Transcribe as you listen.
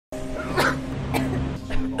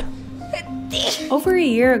Over a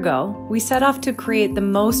year ago, we set off to create the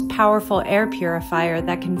most powerful air purifier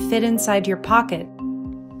that can fit inside your pocket.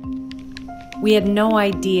 We had no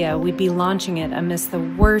idea we'd be launching it amidst the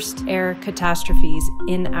worst air catastrophes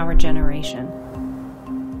in our generation.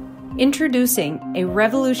 Introducing a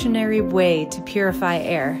revolutionary way to purify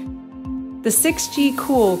air. The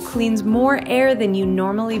 6GCool cleans more air than you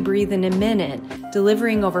normally breathe in a minute,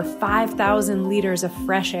 delivering over 5,000 liters of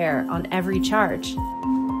fresh air on every charge.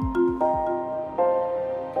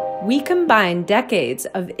 We combine decades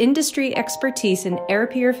of industry expertise in air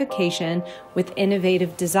purification with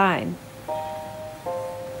innovative design.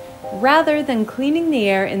 Rather than cleaning the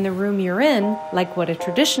air in the room you're in, like what a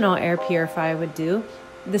traditional air purifier would do,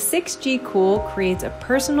 the 6GCool creates a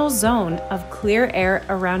personal zone of clear air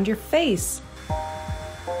around your face.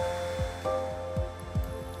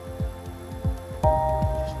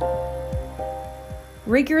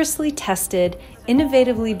 Rigorously tested,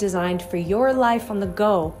 innovatively designed for your life on the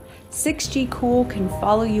go, 6GCool can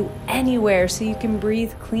follow you anywhere so you can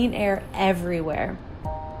breathe clean air everywhere.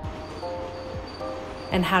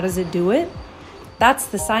 And how does it do it? That's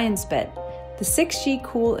the science bit. The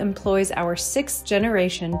 6GCool employs our 6th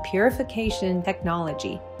generation purification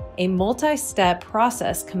technology, a multi-step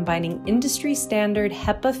process combining industry standard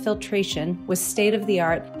HEPA filtration with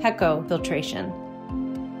state-of-the-art HEPA filtration.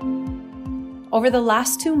 Over the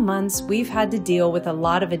last 2 months, we've had to deal with a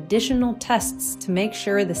lot of additional tests to make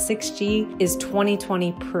sure the 6G is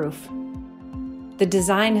 2020 proof. The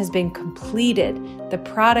design has been completed, the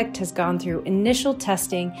product has gone through initial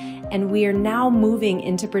testing, and we are now moving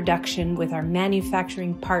into production with our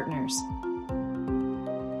manufacturing partners.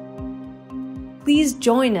 Please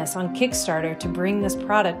join us on Kickstarter to bring this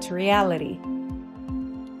product to reality.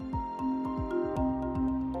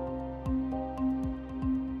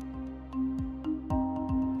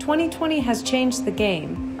 "2020 has changed the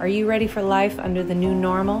game. Are you ready for life under the new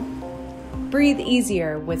normal? Breathe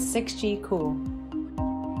easier with 6GCool.